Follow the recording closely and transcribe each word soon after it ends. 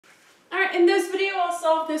Alright, in this video I'll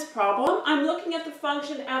solve this problem. I'm looking at the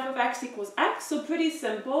function f of x equals x, so pretty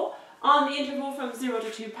simple, on the interval from 0 to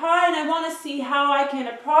 2 pi, and I want to see how I can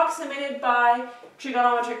approximate it by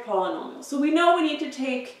trigonometric polynomials. So we know we need to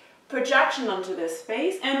take projection onto this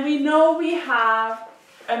space, and we know we have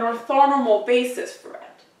an orthonormal basis for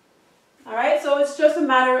it. Alright, so it's just a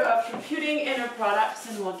matter of computing inner products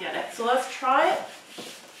and we'll get it. So let's try it.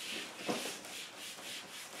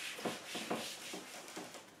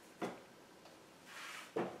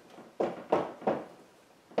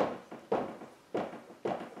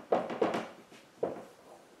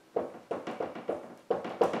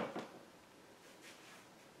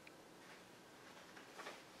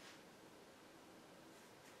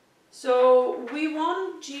 So we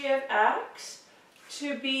want g of x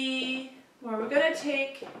to be, well, we're going to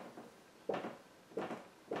take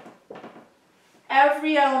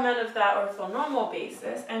every element of that orthonormal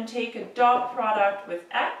basis and take a dot product with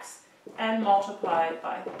x and multiply it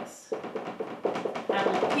by this.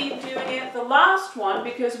 And we'll keep doing it. The last one,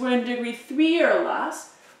 because we're in degree 3 or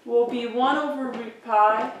less, will be 1 over root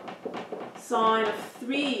pi sine of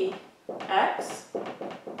 3x.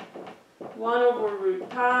 1 over root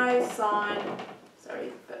pi sine, sorry,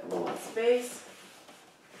 a bit low on space,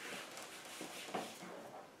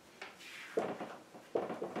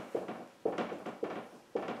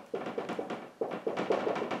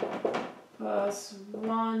 plus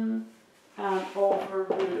 1 over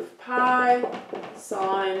root of pi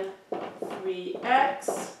sine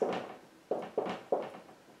 3x,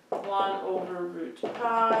 1 over root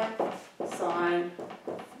pi sine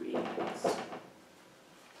 3x.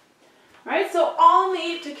 Right, so I'll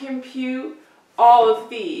need to compute all of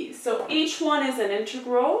these. So each one is an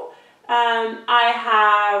integral. I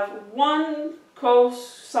have 1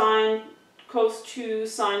 cosine, cos 2,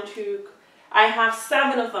 sine 2. I have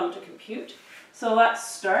 7 of them to compute. So let's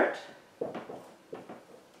start.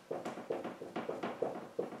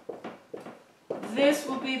 This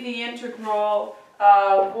will be the integral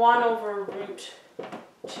of 1 over root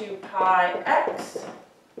 2 pi x.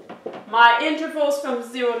 My interval's from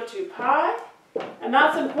 0 to 2 pi, and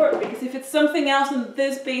that's important because if it's something else, then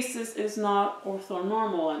this basis is not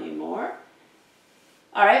orthonormal anymore.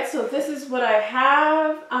 Alright, so this is what I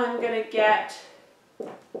have. I'm going to get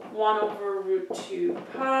 1 over root 2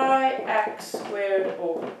 pi x squared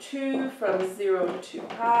over 2 from 0 to 2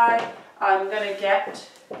 pi. I'm going to get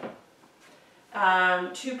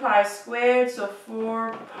 2 pi squared, so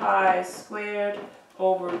 4 pi squared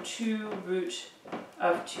over 2 root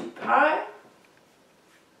of 2 pi.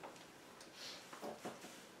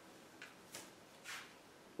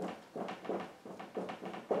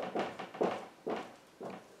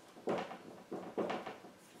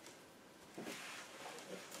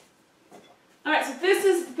 Alright, so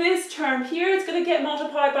this term here is going to get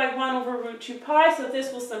multiplied by 1 over root 2 pi, so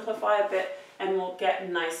this will simplify a bit and we'll get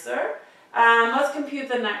nicer. Let's compute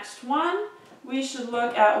the next one. We should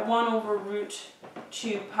look at 1 over root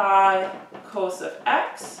 2 pi cos of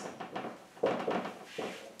x.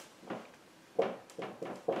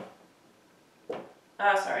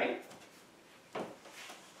 Sorry.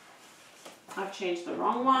 I've changed the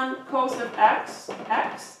wrong one. Cos of x,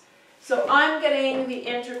 x. So I'm getting the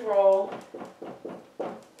integral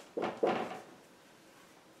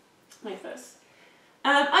like this.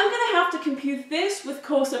 I'm going to have to compute this with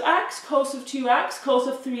cos of x, cos of 2x, cos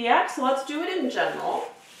of 3x. So let's do it in general.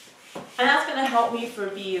 And that's going to help me for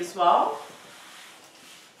b as well.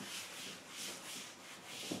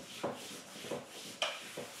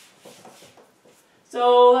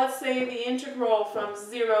 So let's say the integral from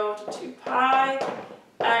 0 to 2 pi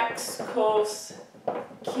x cos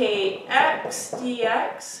kx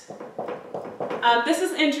dx. This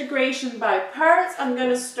is integration by parts. I'm going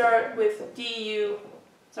to start with u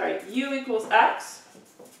equals x,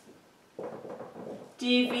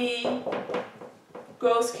 dv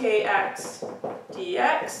cos kx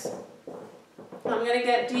dx. I'm going to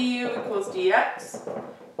get du equals dx.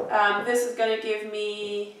 This is going to give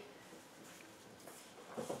me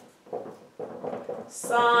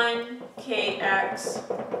sine kx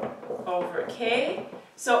over k.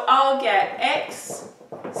 So I'll get x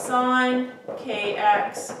sine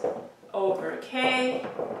kx over k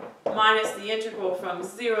minus the integral from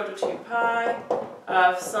 0 to 2 pi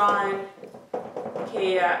of sine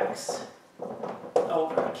kx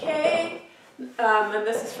over k, and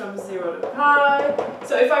this is from 0 to pi.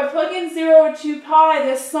 So if I plug in 0 to 2 pi,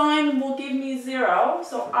 this sign will give me 0,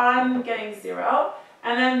 so I'm getting 0.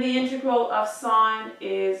 And then the integral of sine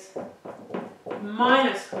is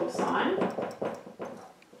minus cosine.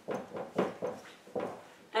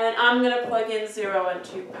 And I'm going to plug in 0 and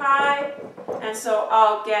 2 pi, and so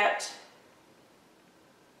I'll get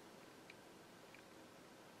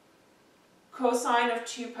cosine of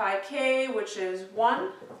 2 pi k, which is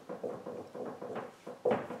 1.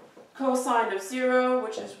 Cosine of 0,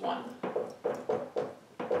 which is 1.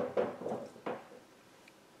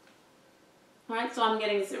 Alright, so I'm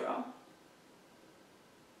getting 0.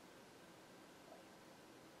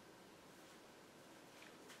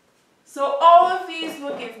 So all of these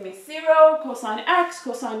will give me 0, cosine x,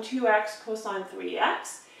 cosine 2x, cosine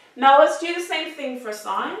 3x. Now let's do the same thing for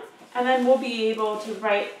sine, and then we'll be able to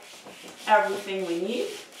write everything we need.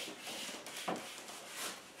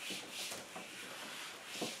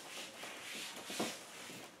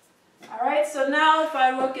 Alright, so now if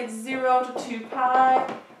I look at 0 to 2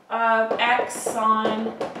 pi of x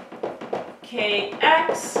sine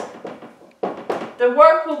kx, the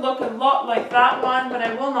work will look a lot like that one, but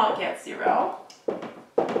I will not get 0.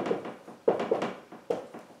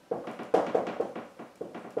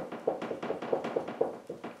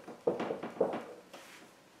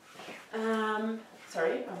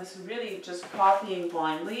 Sorry, this is really just copying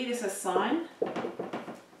blindly. This is sine.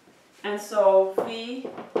 And so v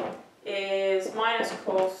is minus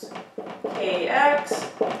cos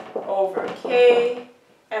kx over k.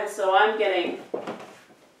 And so I'm getting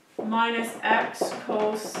minus x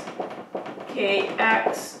cos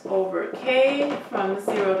kx over k from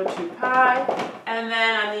 0 to 2 pi. And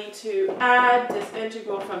then I need to add this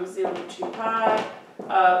integral from 0 to 2 pi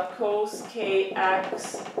of cos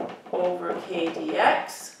kx over k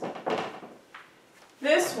dx.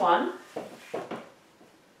 This one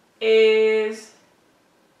is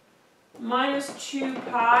minus 2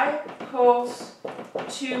 pi cos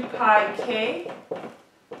 2 pi k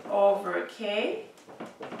over k.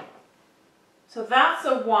 So that's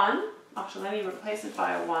a 1. Actually, let me replace it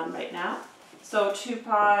by a 1 right now. So 2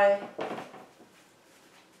 pi.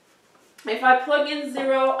 If I plug in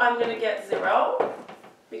 0, I'm going to get 0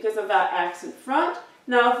 because of that x in front.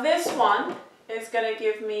 Now this one is going to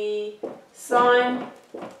give me sine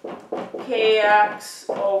kx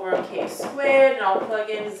over k squared, and I'll plug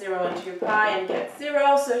in 0 and 2 pi and get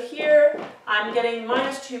 0. So here I'm getting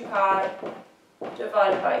minus 2 pi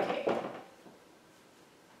divided by k.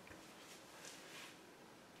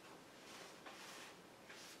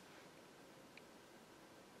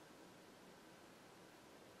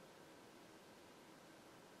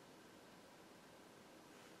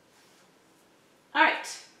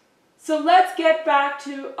 Alright, so let's get back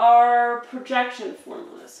to our projection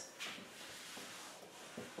formulas.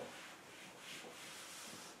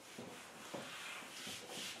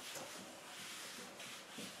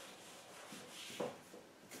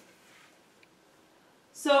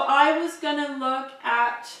 So I was going to look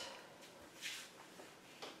at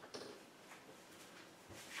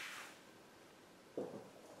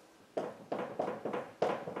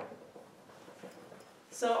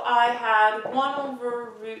So I had 1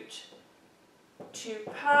 over root 2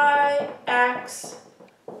 pi x,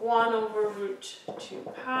 1 over root 2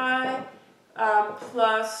 pi,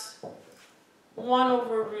 plus 1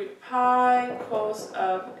 over root pi cos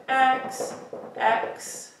of x,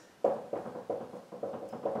 x.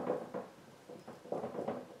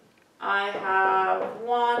 I have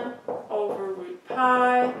 1 over root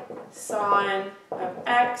pi sine of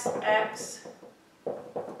x, x.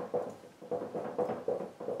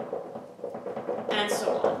 And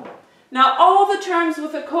so on. Now all the terms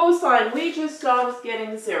with a cosine, we just saw was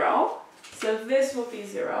getting 0. So this will be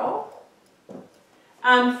 0.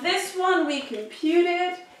 This one we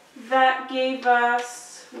computed. That gave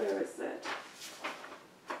us, where is it?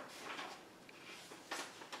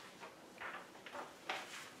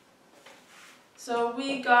 So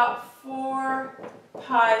we got 4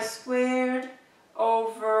 pi squared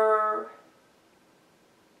over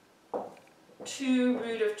 2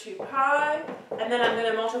 root of 2 pi, and then I'm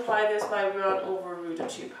going to multiply this by 1 over root of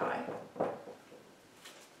 2 pi.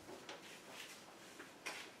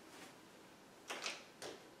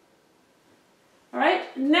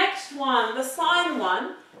 Alright, next one, the sine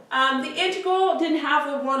one. The integral didn't have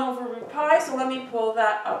the 1 over root pi, so let me pull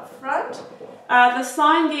that up front. The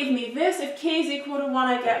sine gave me this. If k is equal to 1,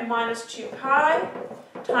 I get minus 2 pi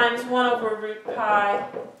times 1 over root pi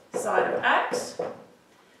sine of x.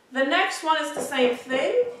 The next one is the same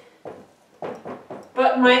thing,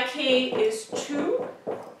 but my k is 2,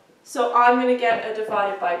 so I'm going to get a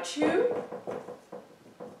divided by 2.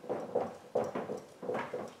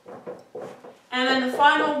 And then the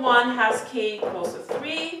final one has k equals to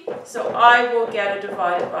 3, so I will get a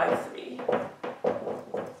divided by 3.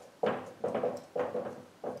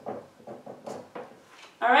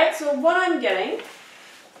 Alright, so what I'm getting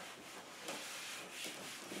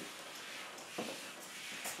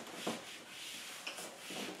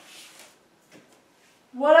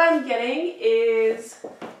I'm getting is,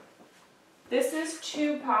 this is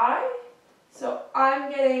 2 pi, so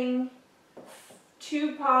I'm getting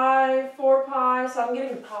 2 pi, 4 pi, so I'm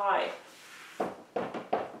getting pi.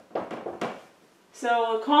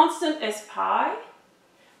 So the constant is pi.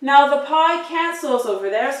 Now the pi cancels over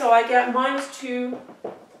there, so I get minus 2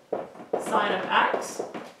 sine of x.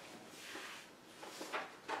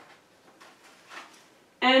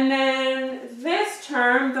 And then this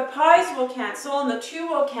term, the pi's will cancel and the 2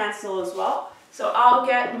 will cancel as well. So I'll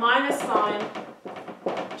get minus sine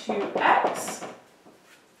 2x.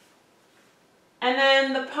 And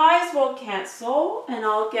then the pi's will cancel and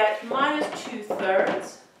I'll get minus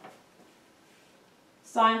 2/3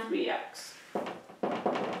 sine 3x.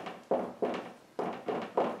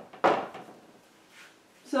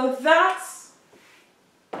 So that's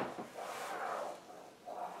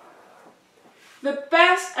the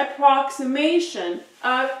best approximation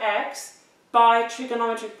of x by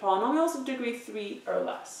trigonometric polynomials of degree 3 or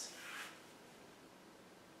less.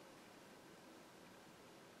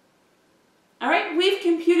 All right, we've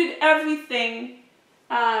computed everything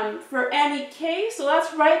for any k, so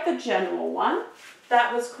let's write the general one.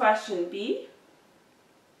 That was question B.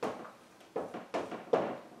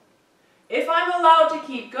 If I'm allowed to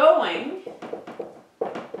keep going,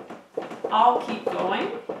 I'll keep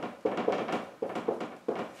going.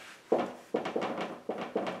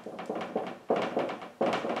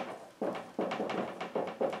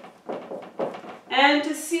 And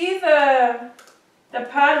to see the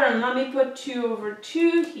pattern, let me put 2 over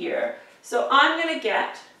 2 here. So I'm going to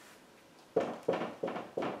get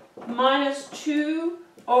minus 2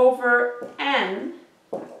 over n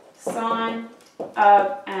sine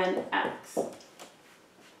of nx.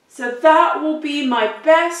 So that will be my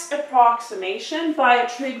best approximation by a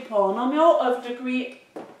trig polynomial of degree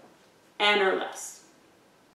n or less.